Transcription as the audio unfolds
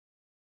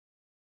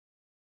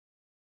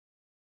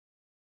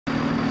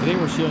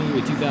we're showing you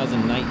a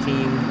 2019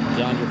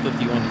 John Deere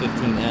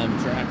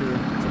 5115M tractor.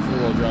 It's a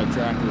four-wheel drive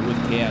tractor with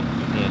cab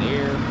and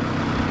air.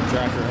 The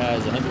tractor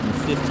has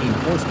 115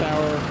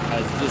 horsepower,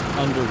 has just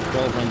under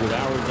 1,200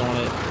 hours on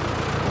it.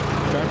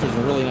 The tractor's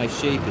in really nice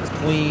shape. It's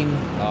clean,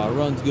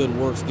 runs good,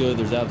 works good.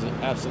 There's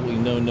absolutely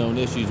no known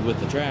issues with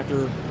the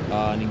tractor.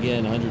 And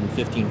again,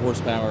 115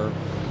 horsepower,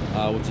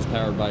 which is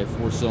powered by a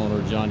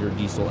four-cylinder John Deere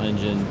diesel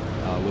engine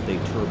with a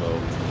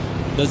turbo.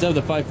 It does have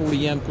the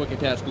 540M quick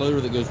attach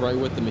loader that goes right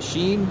with the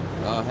machine.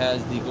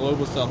 Has the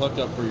global style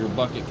hookup for your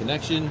bucket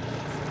connection.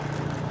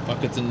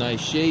 Bucket's in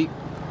nice shape.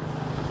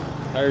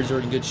 Tires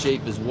are in good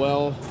shape as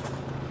well.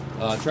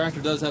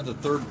 Tractor does have the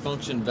third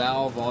function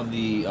valve on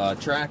the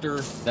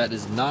tractor. That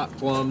is not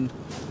plumbed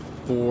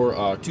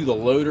for to the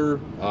loader.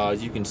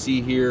 As you can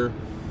see here,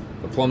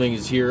 the plumbing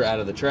is here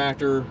out of the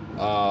tractor,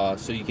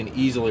 so you can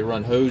easily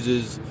run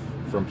hoses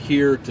from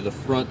here to the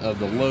front of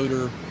the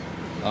loader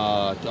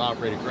to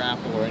operate a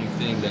grapple or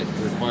anything that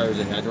requires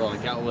a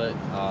hydraulic outlet,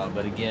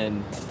 but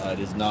again, it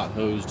is not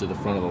hosed to the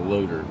front of the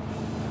loader.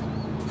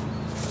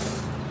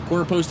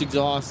 Quarter post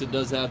exhaust. It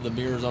does have the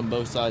mirrors on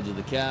both sides of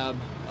the cab,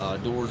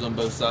 doors on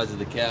both sides of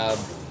the cab.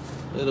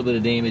 A little bit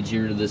of damage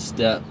here to this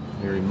step,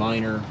 very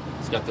minor.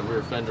 It's got the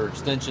rear fender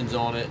extensions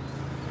on it.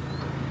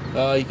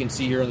 You can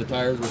see here on the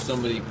tires where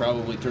somebody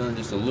probably turned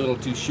just a little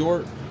too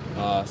short.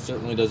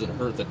 Certainly doesn't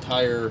hurt the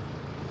tire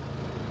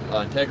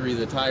integrity of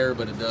the tire,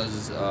 but it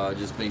does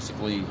just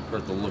basically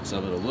hurt the looks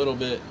of it a little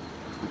bit.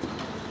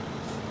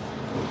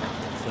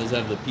 It does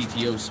have the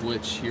PTO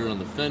switch here on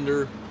the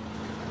fender.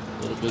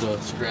 A little bit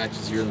of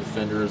scratches here in the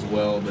fender as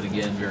well, but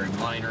again, very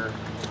minor.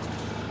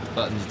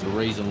 Buttons to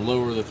raise and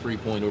lower the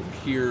 3-point over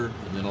here,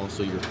 and then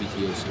also your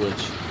PTO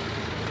switch.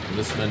 And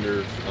this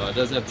fender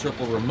does have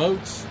triple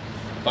remotes,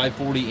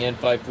 540 and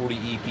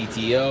 540E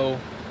PTO.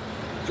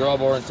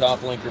 Drawbar and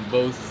top link are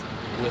both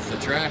with the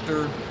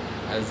tractor.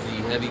 Has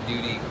the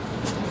heavy-duty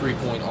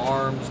 3-point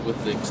arms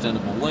with the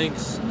extendable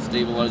links,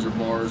 stabilizer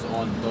bars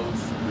on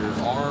both rear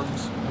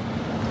arms.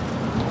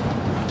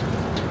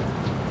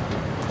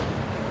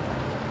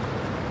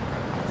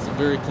 It's a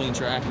very clean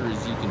tractor,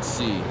 as you can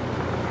see.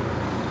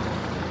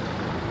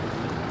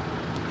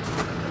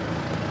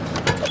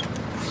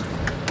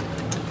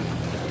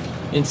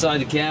 Inside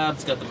the cab,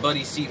 it's got the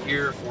buddy seat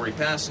here for a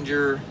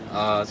passenger.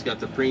 It's got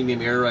the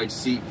premium air ride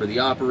seat for the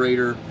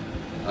operator.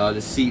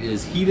 The seat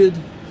is heated,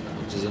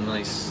 which is a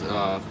nice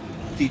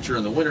feature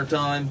in the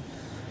wintertime.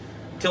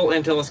 Tilt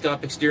and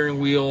telescopic steering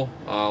wheel.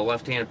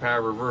 Left-hand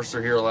power reverser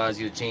here allows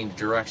you to change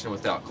direction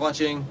without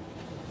clutching.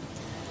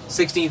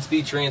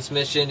 16-speed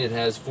transmission. It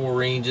has 4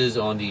 ranges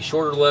on the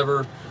shorter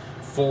lever,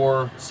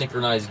 4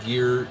 synchronized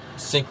gears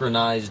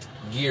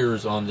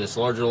on this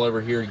larger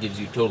lever here. It gives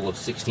you a total of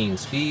 16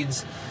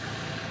 speeds.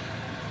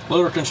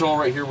 Loader control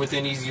right here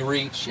within easy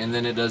reach, and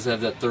then it does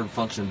have that third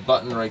function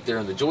button right there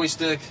in the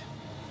joystick.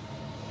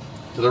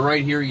 To the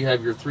right here, you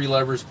have your 3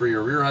 levers for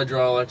your rear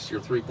hydraulics,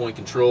 your 3-point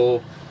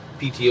control,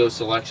 PTO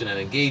selection and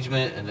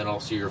engagement, and then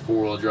also your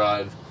 4-wheel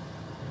drive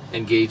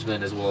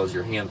engagement as well as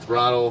your hand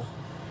throttle.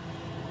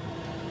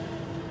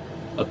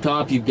 Up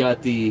top, you've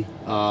got the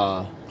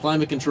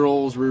climate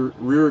controls,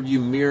 rear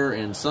view mirror,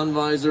 and sun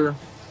visor.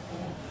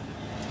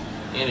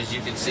 And as you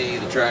can see,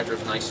 the tractor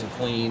is nice and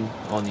clean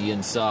on the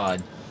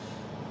inside.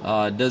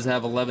 It does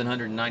have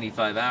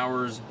 1,195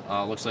 hours.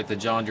 Looks like the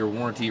John Deere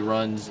warranty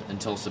runs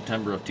until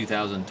September of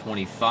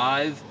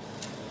 2025.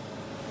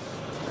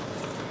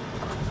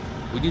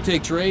 We do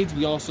take trades.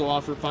 We also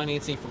offer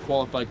financing for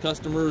qualified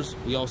customers.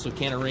 We also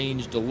can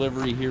arrange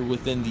delivery here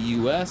within the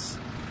U.S.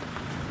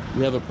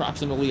 We have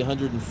approximately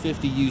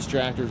 150 used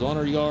tractors on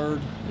our yard.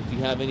 If you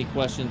have any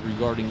questions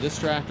regarding this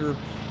tractor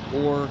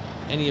or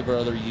any of our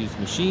other used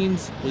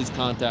machines, please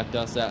contact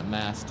us at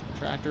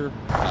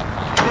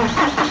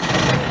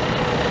masttractor.com.